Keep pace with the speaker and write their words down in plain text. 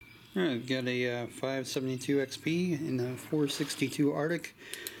Alright, I've got a 572 XP and a 462 Arctic.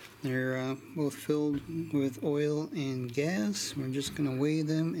 They're both filled with oil and gas. We're just going to weigh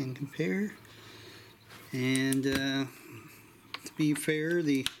them and compare. And to be fair,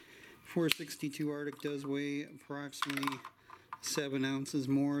 the 462 Arctic does weigh approximately 7 ounces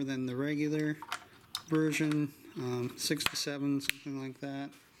more than the regular version, 6 to 7, something like that.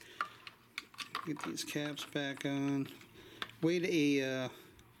 Get these caps back on. Weighed a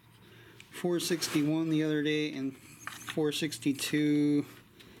 461 the other day and 462.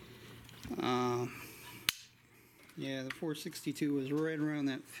 Yeah, the 462 was right around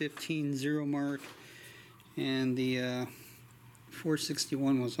that 15.0 mark, and the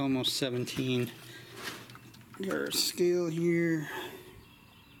 461 was almost 17. Got our scale here.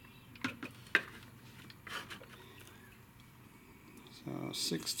 So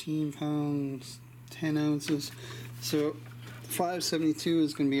 16 pounds, 10 ounces. So 572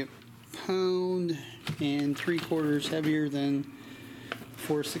 is going to be a pound and 3/4 heavier than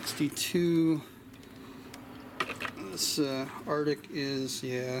 462. This Arctic is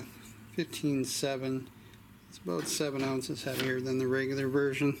 15.7. It's about 7 ounces heavier than the regular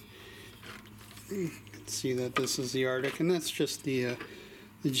version. You can see that this is the Arctic, and that's just the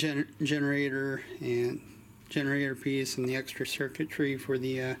generator and generator piece and the extra circuitry for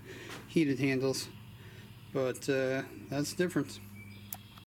the heated handles. But that's the difference.